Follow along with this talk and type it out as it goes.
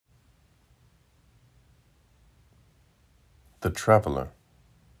The Traveler.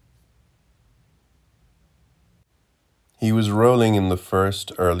 He was rolling in the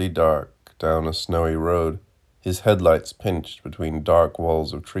first early dark down a snowy road, his headlights pinched between dark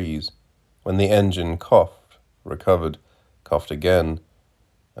walls of trees, when the engine coughed, recovered, coughed again,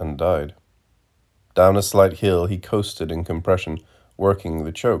 and died. Down a slight hill he coasted in compression, working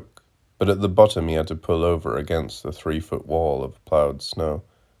the choke, but at the bottom he had to pull over against the 3-foot wall of plowed snow.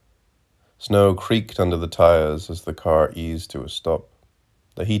 Snow creaked under the tires as the car eased to a stop.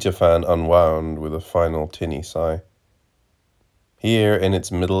 The heater fan unwound with a final tinny sigh. Here, in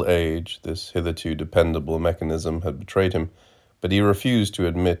its middle age, this hitherto dependable mechanism had betrayed him, but he refused to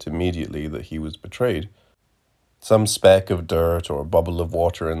admit immediately that he was betrayed. Some speck of dirt or bubble of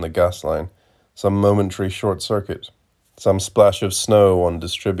water in the gas line, some momentary short circuit, some splash of snow on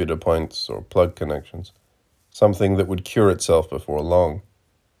distributor points or plug connections, something that would cure itself before long.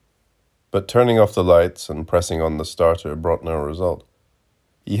 But turning off the lights and pressing on the starter brought no result.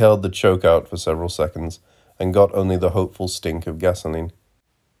 He held the choke out for several seconds and got only the hopeful stink of gasoline.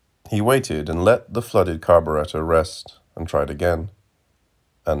 He waited and let the flooded carburetor rest and tried again.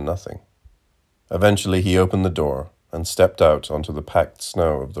 And nothing. Eventually he opened the door and stepped out onto the packed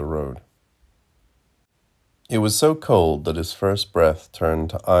snow of the road. It was so cold that his first breath turned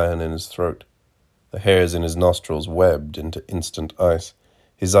to iron in his throat. The hairs in his nostrils webbed into instant ice.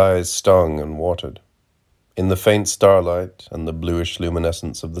 His eyes stung and watered. In the faint starlight and the bluish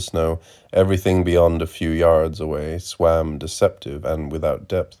luminescence of the snow, everything beyond a few yards away swam deceptive and without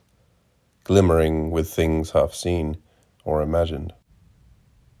depth, glimmering with things half seen or imagined.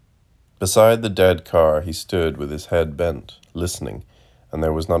 Beside the dead car he stood with his head bent, listening, and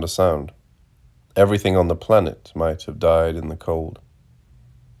there was not a sound. Everything on the planet might have died in the cold.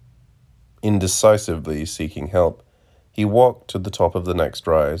 Indecisively seeking help, he walked to the top of the next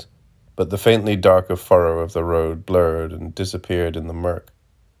rise, but the faintly darker furrow of the road blurred and disappeared in the murk.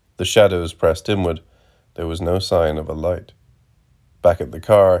 The shadows pressed inward. There was no sign of a light. Back at the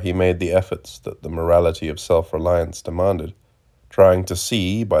car, he made the efforts that the morality of self-reliance demanded. Trying to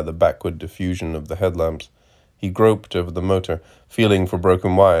see by the backward diffusion of the headlamps, he groped over the motor, feeling for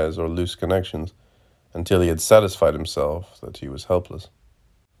broken wires or loose connections, until he had satisfied himself that he was helpless.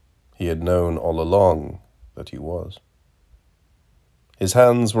 He had known all along that he was. His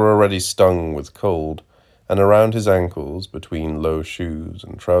hands were already stung with cold, and around his ankles, between low shoes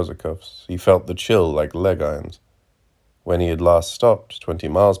and trouser cuffs, he felt the chill like leg irons. When he had last stopped, 20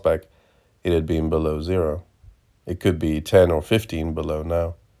 miles back, it had been below 0. It could be 10 or 15 below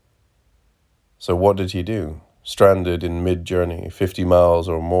now. So what did he do, stranded in mid-journey, 50 miles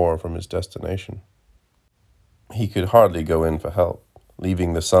or more from his destination? He could hardly go in for help,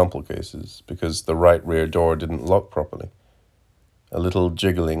 leaving the sample cases, because the right rear door didn't lock properly. A little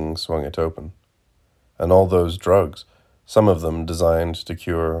jiggling swung it open. And all those drugs, some of them designed to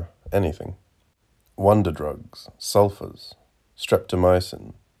cure anything. Wonder drugs, sulfurs,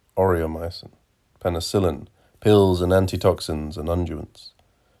 streptomycin, aureomycin, penicillin, pills and antitoxins and unguents,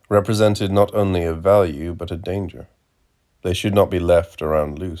 represented not only a value but a danger. They should not be left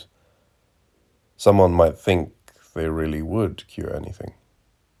around loose. Someone might think they really would cure anything.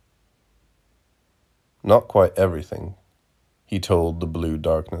 Not quite everything, he told the blue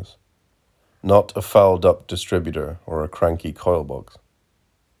darkness. Not a fouled-up distributor or a cranky coil box.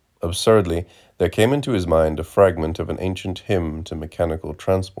 Absurdly, there came into his mind a fragment of an ancient hymn to mechanical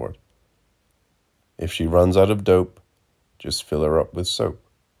transport. If she runs out of dope, just fill her up with soap,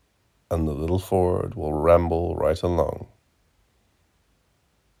 and the little Ford will ramble right along.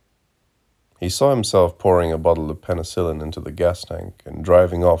 He saw himself pouring a bottle of penicillin into the gas tank and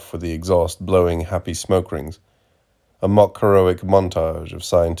driving off with the exhaust blowing happy smoke rings. A mock-heroic montage of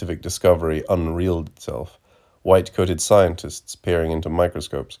scientific discovery unreeled itself, white-coated scientists peering into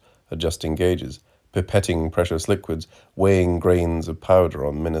microscopes, adjusting gauges, pipetting precious liquids, weighing grains of powder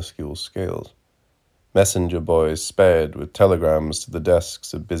on minuscule scales. Messenger boys sped with telegrams to the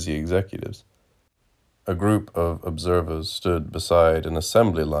desks of busy executives. A group of observers stood beside an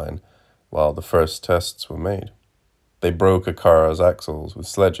assembly line while the first tests were made. They broke a car's axles with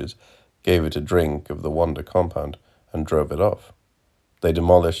sledges, gave it a drink of the wonder compound, and drove it off. They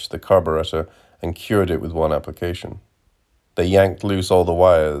demolished the carburetor and cured it with one application. They yanked loose all the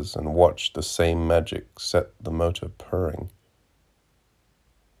wires and watched the same magic set the motor purring.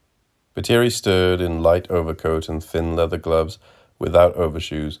 Battieri stood in light overcoat and thin leather gloves, without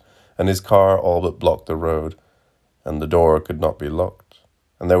overshoes, and his car all but blocked the road, and the door could not be locked,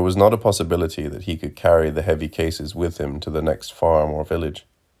 and there was not a possibility that he could carry the heavy cases with him to the next farm or village.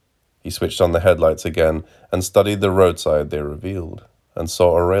 He switched on the headlights again and studied the roadside they revealed, and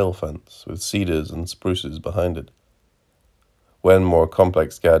saw a rail fence with cedars and spruces behind it. when more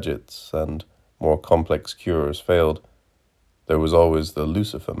complex gadgets and more complex cures failed, there was always the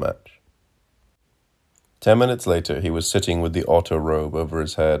Lucifer match. 10 minutes later, he was sitting with the auto robe over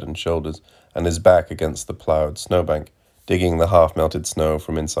his head and shoulders and his back against the ploughed snowbank, digging the half-melted snow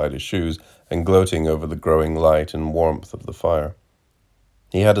from inside his shoes and gloating over the growing light and warmth of the fire.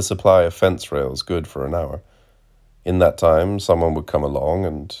 He had a supply of fence rails good for an hour. In that time, someone would come along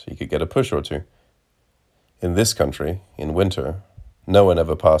and he could get a push or two. In this country, in winter, no one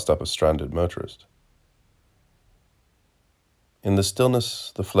ever passed up a stranded motorist. In the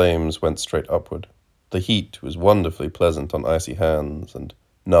stillness, the flames went straight upward. The heat was wonderfully pleasant on icy hands and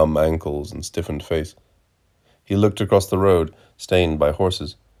numb ankles and stiffened face. He looked across the road, stained by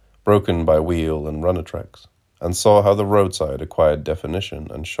horses, broken by wheel and runner tracks, and saw how the roadside acquired definition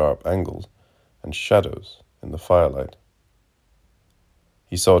and sharp angles and shadows in the firelight.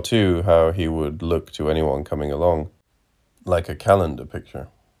 He saw, too, how he would look to anyone coming along, like a calendar picture.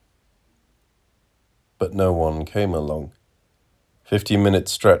 But no one came along. 50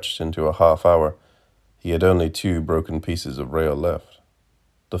 minutes stretched into a half hour. He had only 2 broken pieces of rail left.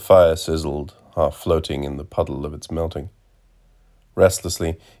 The fire sizzled, half floating in the puddle of its melting.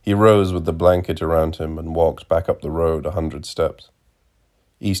 Restlessly, he rose with the blanket around him and walked back up the road 100 steps.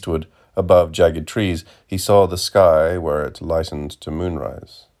 Eastward, above jagged trees, he saw the sky where it lightened to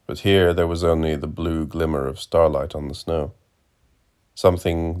moonrise, but here there was only the blue glimmer of starlight on the snow.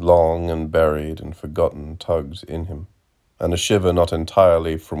 Something long and buried and forgotten tugged in him, and a shiver not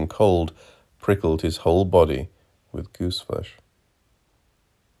entirely from cold prickled his whole body with gooseflesh.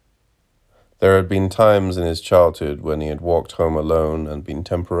 There had been times in his childhood when he had walked home alone and been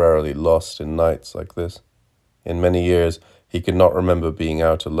temporarily lost in nights like this. In many years, he could not remember being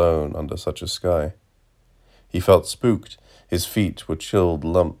out alone under such a sky. He felt spooked. His feet were chilled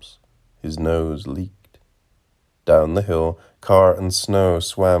lumps. His nose leaked. Down the hill, car and snow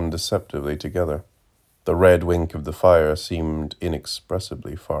swam deceptively together. The red wink of the fire seemed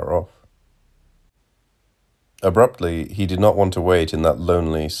inexpressibly far off. Abruptly, he did not want to wait in that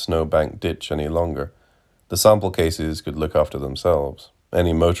lonely snowbank ditch any longer. The sample cases could look after themselves.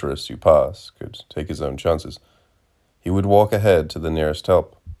 Any motorist who passed could take his own chances. He would walk ahead to the nearest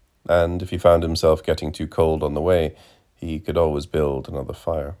help, and if he found himself getting too cold on the way, he could always build another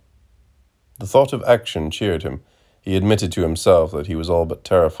fire. The thought of action cheered him. He admitted to himself that he was all but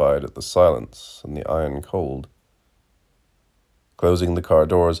terrified at the silence and the iron cold. Closing the car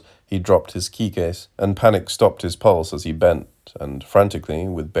doors, he dropped his key case, and panic stopped his pulse as he bent and, frantically,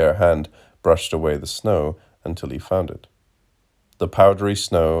 with bare hand, brushed away the snow until he found it. The powdery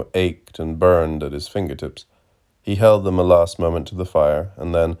snow ached and burned at his fingertips. He held them a last moment to the fire,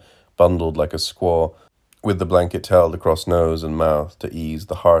 and then, bundled like a squaw, with the blanket held across nose and mouth to ease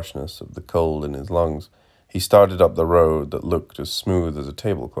the harshness of the cold in his lungs, he started up the road that looked as smooth as a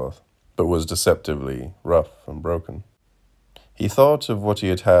tablecloth, but was deceptively rough and broken. He thought of what he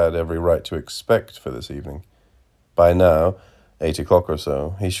had had every right to expect for this evening. By now, 8 o'clock or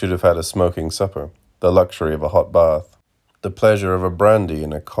so, he should have had a smoking supper, the luxury of a hot bath, the pleasure of a brandy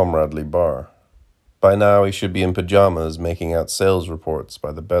in a comradely bar. By now he should be in pajamas making out sales reports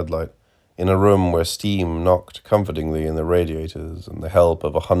by the bedlight, in a room where steam knocked comfortingly in the radiators and the help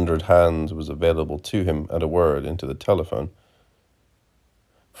of 100 hands was available to him at a word into the telephone.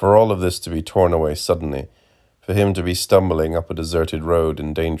 For all of this to be torn away suddenly, for him to be stumbling up a deserted road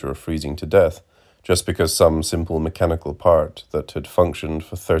in danger of freezing to death, just because some simple mechanical part that had functioned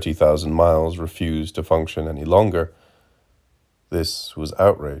for 30,000 miles refused to function any longer, this was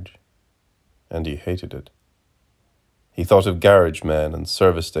outrage, and he hated it. He thought of garage men and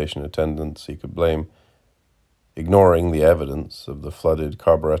service station attendants he could blame. Ignoring the evidence of the flooded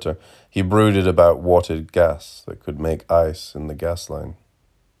carburetor, he brooded about watered gas that could make ice in the gas line.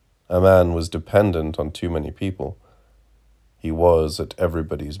 A man was dependent on too many people. He was at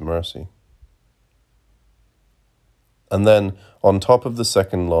everybody's mercy. And then, on top of the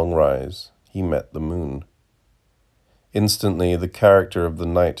second long rise, he met the moon. Instantly, the character of the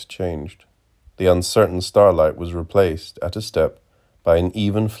night changed. The uncertain starlight was replaced, at a step, by an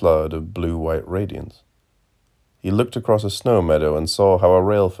even flood of blue-white radiance. He looked across a snow meadow and saw how a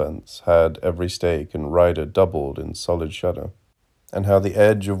rail fence had every stake and rider doubled in solid shadow, and how the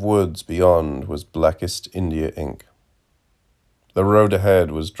edge of woods beyond was blackest India ink. The road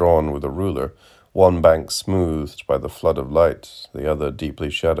ahead was drawn with a ruler, one bank smoothed by the flood of light, the other deeply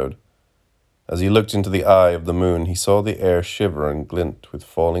shadowed. As he looked into the eye of the moon, he saw the air shiver and glint with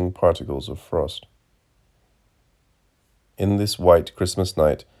falling particles of frost. In this white Christmas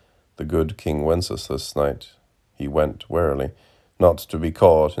night, the good King Wenceslas night, he went warily, not to be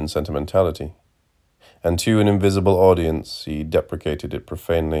caught in sentimentality. and to an invisible audience he deprecated it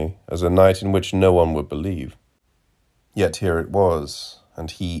profanely as a night in which no one would believe. Yet here it was,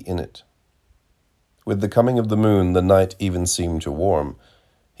 and he in it. With the coming of the moon, the night even seemed to warm.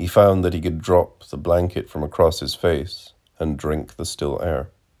 He found that he could drop the blanket from across his face and drink the still air.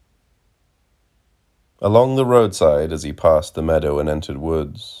 Along the roadside, as he passed the meadow and entered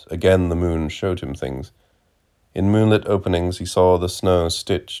woods, again the moon showed him things. In moonlit openings he saw the snow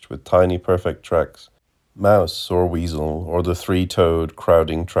stitched with tiny perfect tracks, mouse or weasel, or the three-toed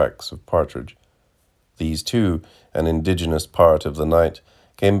crowding tracks of partridge. These too, an indigenous part of the night,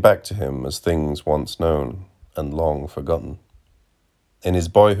 came back to him as things once known and long forgotten. In his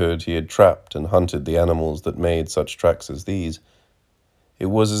boyhood he had trapped and hunted the animals that made such tracks as these. It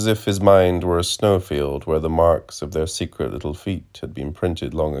was as if his mind were a snowfield where the marks of their secret little feet had been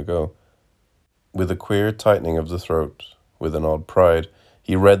printed long ago. With a queer tightening of the throat, with an odd pride,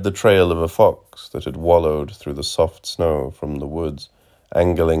 he read the trail of a fox that had wallowed through the soft snow from the woods,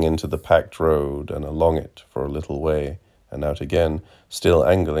 angling into the packed road and along it for a little way, and out again, still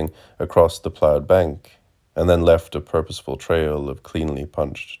angling, across the ploughed bank, and then left a purposeful trail of cleanly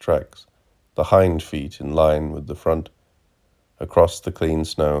punched tracks, the hind feet in line with the front, across the clean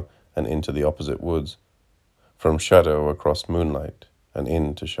snow and into the opposite woods, from shadow across moonlight and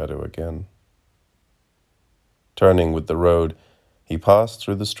into shadow again. Turning with the road, he passed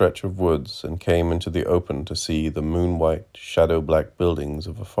through the stretch of woods and came into the open to see the moon-white, shadow-black buildings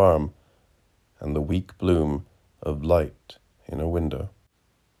of a farm and the weak bloom of light in a window.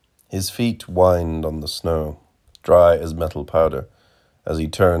 His feet whined on the snow, dry as metal powder, as he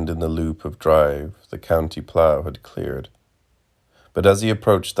turned in the loop of drive the county plough had cleared. But as he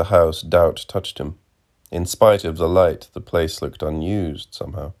approached the house, doubt touched him. In spite of the light, the place looked unused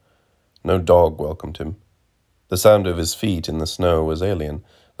somehow. No dog welcomed him. The sound of his feet in the snow was alien,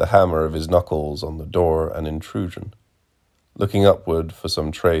 the hammer of his knuckles on the door an intrusion. Looking upward for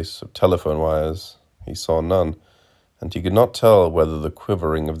some trace of telephone wires, he saw none, and he could not tell whether the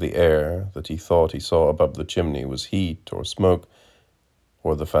quivering of the air that he thought he saw above the chimney was heat or smoke,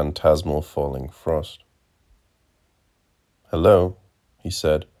 or the phantasmal falling frost. "Hello," he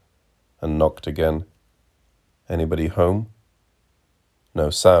said, and knocked again. "Anybody home?" No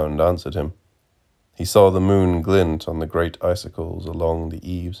sound answered him. He saw the moon glint on the great icicles along the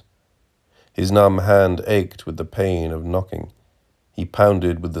eaves. His numb hand ached with the pain of knocking. He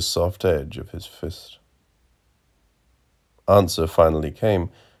pounded with the soft edge of his fist. Answer finally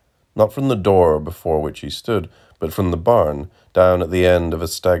came, not from the door before which he stood, but from the barn, down at the end of a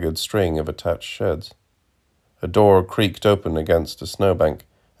staggered string of attached sheds. A door creaked open against a snowbank,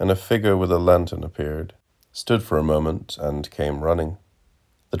 and a figure with a lantern appeared, stood for a moment, and came running.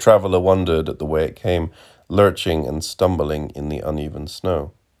 The traveller wondered at the way it came, lurching and stumbling in the uneven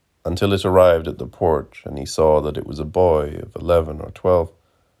snow, until it arrived at the porch, and he saw that it was a boy of 11 or 12.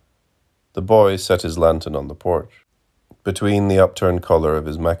 The boy set his lantern on the porch. Between the upturned collar of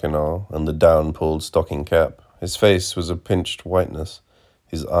his mackinaw and the down-pulled stocking cap, his face was a pinched whiteness,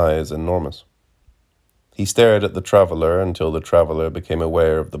 his eyes enormous. He stared at the traveller until the traveller became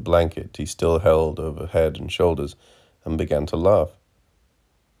aware of the blanket he still held over head and shoulders, and began to laugh.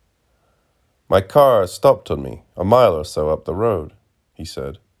 "My car stopped on me, a mile or so up the road," he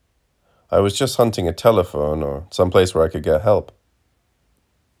said. "I was just hunting a telephone or some place where I could get help."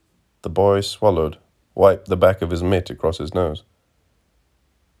 The boy swallowed, wiped the back of his mitt across his nose.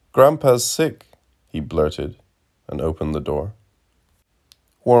 "Grandpa's sick," he blurted, and opened the door.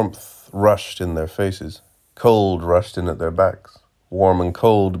 Warmth rushed in their faces. Cold rushed in at their backs. Warm and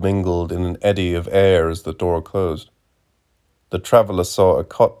cold mingled in an eddy of air as the door closed. The traveller saw a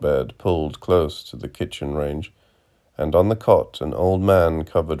cot-bed pulled close to the kitchen range, and on the cot an old man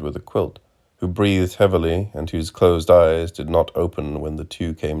covered with a quilt, who breathed heavily and whose closed eyes did not open when the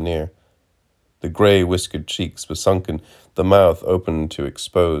two came near. The grey-whiskered cheeks were sunken, the mouth opened to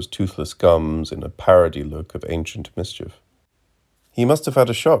expose toothless gums in a parody look of ancient mischief. "He must have had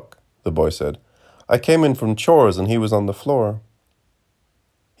a shock," the boy said. "I came in from chores and he was on the floor."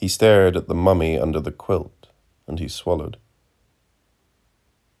 He stared at the mummy under the quilt, and he swallowed.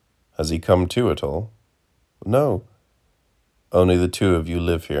 "Has he come to at all?" "No." "Only the two of you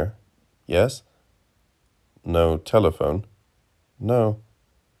live here?" "Yes." "No telephone?" "No."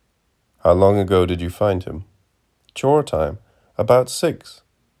 "How long ago did you find him?" "Chore time. About 6.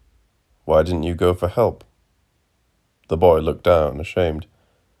 "Why didn't you go for help?" The boy looked down, ashamed.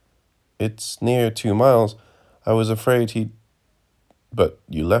 "It's near 2 miles. I was afraid he'd—" "But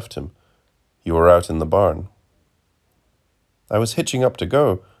you left him. You were out in the barn." "I was hitching up to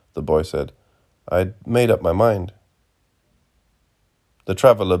go," the boy said. "I'd made up my mind." The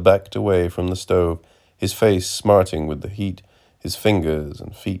traveller backed away from the stove, his face smarting with the heat, his fingers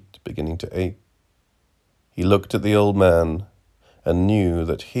and feet beginning to ache. He looked at the old man and knew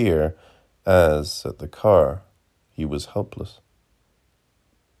that here, as at the car, he was helpless.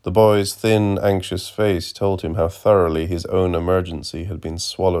 The boy's thin, anxious face told him how thoroughly his own emergency had been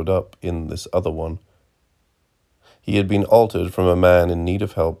swallowed up in this other one. He had been altered from a man in need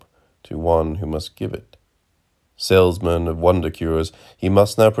of help to one who must give it. Salesman of wonder cures, he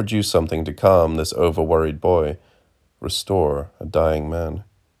must now produce something to calm this over-worried boy, restore a dying man.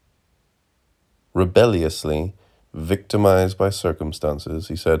 Rebelliously, victimized by circumstances,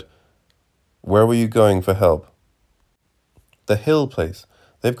 he said, "Where were you going for help?" "The Hill place.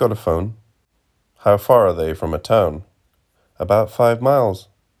 They've got a phone." "How far are they from a town?" "About 5 miles.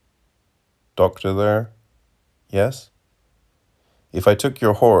 "Doctor there?" "Yes." "If I took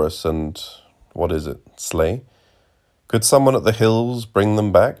your horse and, sleigh, could someone at the Hills bring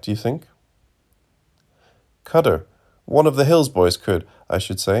them back, do you think?" "Cutter. One of the Hills boys could, I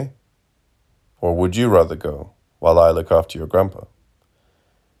should say." "Or would you rather go, while I look after your grandpa?"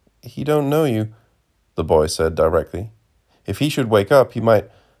 "He don't know you," the boy said directly. "If he should wake up, he might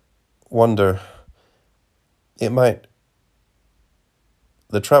it might—"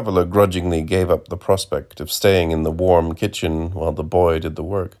 The traveler grudgingly gave up the prospect of staying in the warm kitchen while the boy did the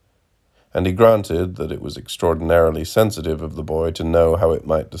work, and he granted that it was extraordinarily sensitive of the boy to know how it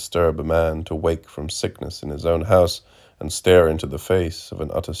might disturb a man to wake from sickness in his own house and stare into the face of an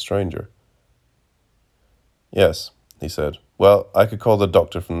utter stranger. "Yes," he said. "Well, I could call the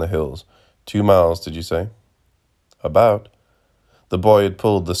doctor from the Hills. 2 miles, did you say?" "About." The boy had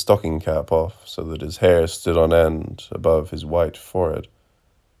pulled the stocking cap off so that his hair stood on end above his white forehead.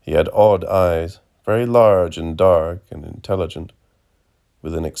 He had odd eyes, very large and dark and intelligent,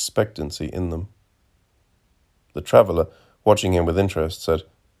 with an expectancy in them. The traveler, watching him with interest, said,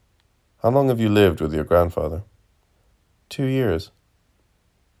 "How long have you lived with your grandfather?" 2 years.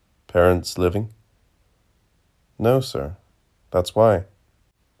 "Parents living?" "No, sir. That's why."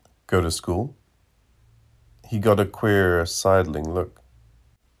 "Go to school?" He got a queer, sidling look.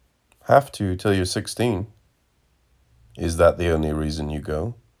 "Have to till you're 16. "Is that the only reason you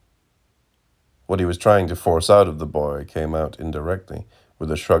go?" What he was trying to force out of the boy came out indirectly,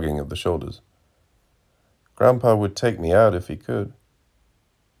 with a shrugging of the shoulders. "Grandpa would take me out if he could."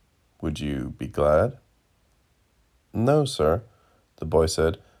 "Would you be glad?" "No, sir," the boy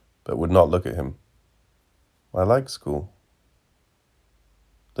said, but would not look at him. "I like school."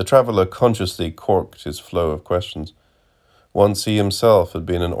 The traveler consciously corked his flow of questions. Once he himself had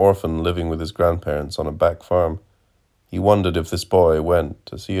been an orphan living with his grandparents on a back farm. He wondered if this boy went,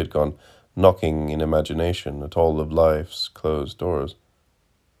 as he had gone, knocking in imagination at all of life's closed doors.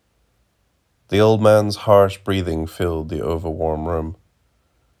 The old man's harsh breathing filled the overwarm room.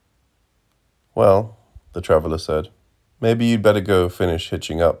 "Well," the traveler said, "maybe you'd better go finish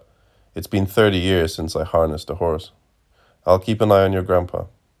hitching up. It's been 30 years since I harnessed a horse. I'll keep an eye on your grandpa."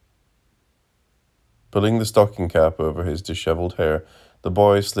 Pulling the stocking cap over his disheveled hair, the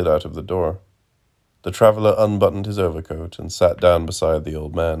boy slid out of the door. The traveler unbuttoned his overcoat and sat down beside the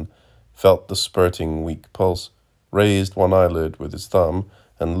old man, felt the spurting weak pulse, raised one eyelid with his thumb,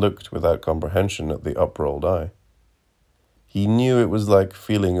 and looked without comprehension at the uprolled eye. He knew it was like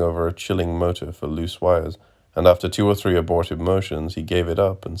feeling over a chilling motor for loose wires, and after 2 or 3 abortive motions, he gave it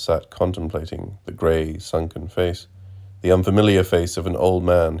up and sat contemplating the grey, sunken face, the unfamiliar face of an old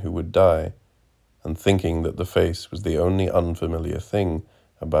man who would die, and thinking that the face was the only unfamiliar thing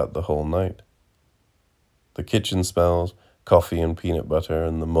about the whole night. The kitchen smells, coffee and peanut butter,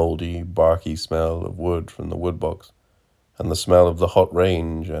 and the mouldy, barky smell of wood from the woodbox, and the smell of the hot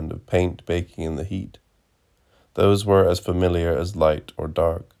range and of paint baking in the heat. Those were as familiar as light or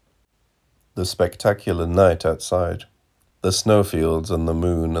dark. The spectacular night outside, the snowfields and the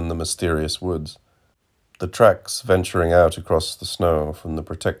moon and the mysterious woods, the tracks venturing out across the snow from the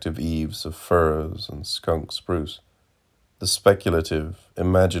protective eaves of firs and skunk spruce, the speculative,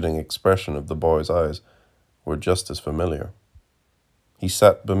 imagining expression of the boy's eyes were just as familiar. He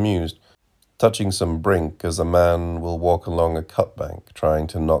sat bemused, touching some brink as a man will walk along a cut bank trying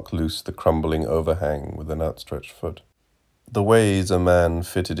to knock loose the crumbling overhang with an outstretched foot. The ways a man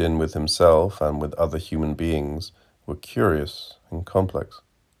fitted in with himself and with other human beings were curious and complex.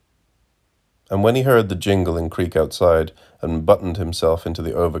 And when he heard the jingle and creak outside and buttoned himself into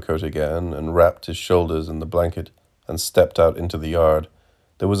the overcoat again and wrapped his shoulders in the blanket and stepped out into the yard,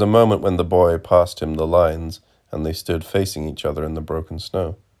 there was a moment when the boy passed him the lines and they stood facing each other in the broken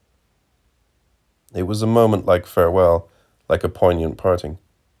snow. It was a moment like farewell, like a poignant parting.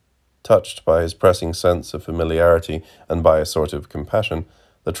 Touched by his pressing sense of familiarity and by a sort of compassion,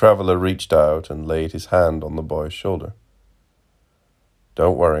 The traveller reached out and laid his hand on the boy's shoulder.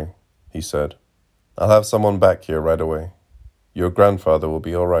 "Don't worry," he said. "I'll have someone back here right away. Your grandfather will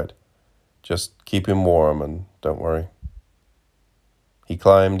be all right. Just keep him warm and don't worry." He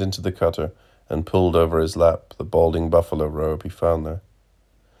climbed into the cutter and pulled over his lap the balding buffalo robe he found there.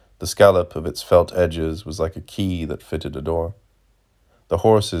 The scallop of its felt edges was like a key that fitted a door. The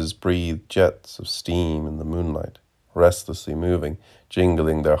horses breathed jets of steam in the moonlight, restlessly moving,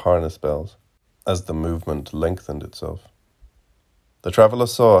 jingling their harness bells, as the movement lengthened itself. The traveller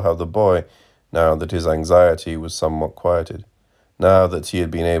saw how the boy, now that his anxiety was somewhat quieted, now that he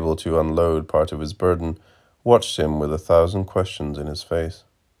had been able to unload part of his burden, watched him with 1,000 questions in his face.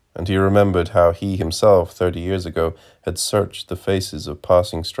 And he remembered how he himself, 30 years ago, had searched the faces of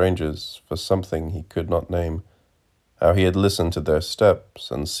passing strangers for something he could not name, how he had listened to their steps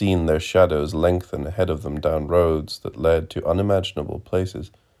and seen their shadows lengthen ahead of them down roads that led to unimaginable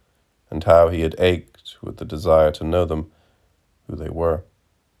places, and how he had ached with the desire to know them, who they were.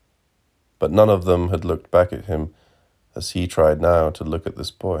 But none of them had looked back at him as he tried now to look at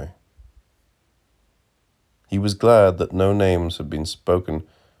this boy. He was glad that no names had been spoken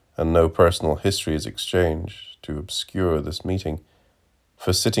and no personal histories exchanged to obscure this meeting,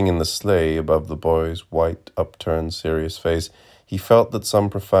 for sitting in the sleigh above the boy's white, upturned, serious face, he felt that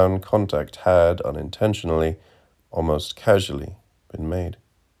some profound contact had, unintentionally, almost casually, been made.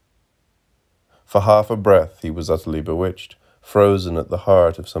 For half a breath he was utterly bewitched, frozen at the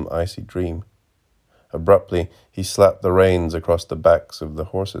heart of some icy dream. Abruptly he slapped the reins across the backs of the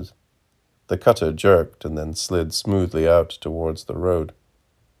horses. The cutter jerked and then slid smoothly out towards the road.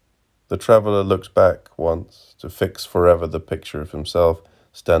 The traveller looked back once to fix forever the picture of himself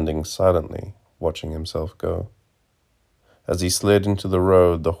standing silently, watching himself go. As he slid into the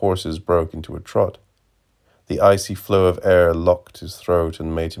road, the horses broke into a trot. The icy flow of air locked his throat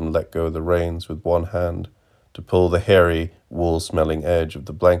and made him let go the reins with one hand to pull the hairy, wool-smelling edge of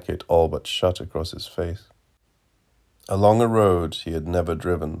the blanket all but shut across his face. Along a road he had never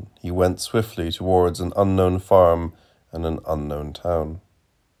driven, he went swiftly towards an unknown farm and an unknown town,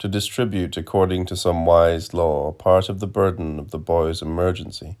 to distribute, according to some wise law, part of the burden of the boy's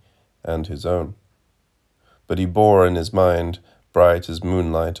emergency and his own. But he bore in his mind, bright as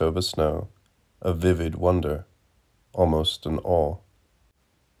moonlight over snow, a vivid wonder, almost an awe.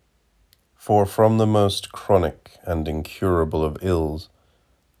 For from the most chronic and incurable of ills,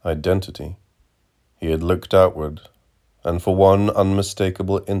 identity, he had looked outward, and for one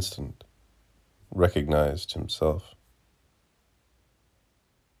unmistakable instant recognized himself.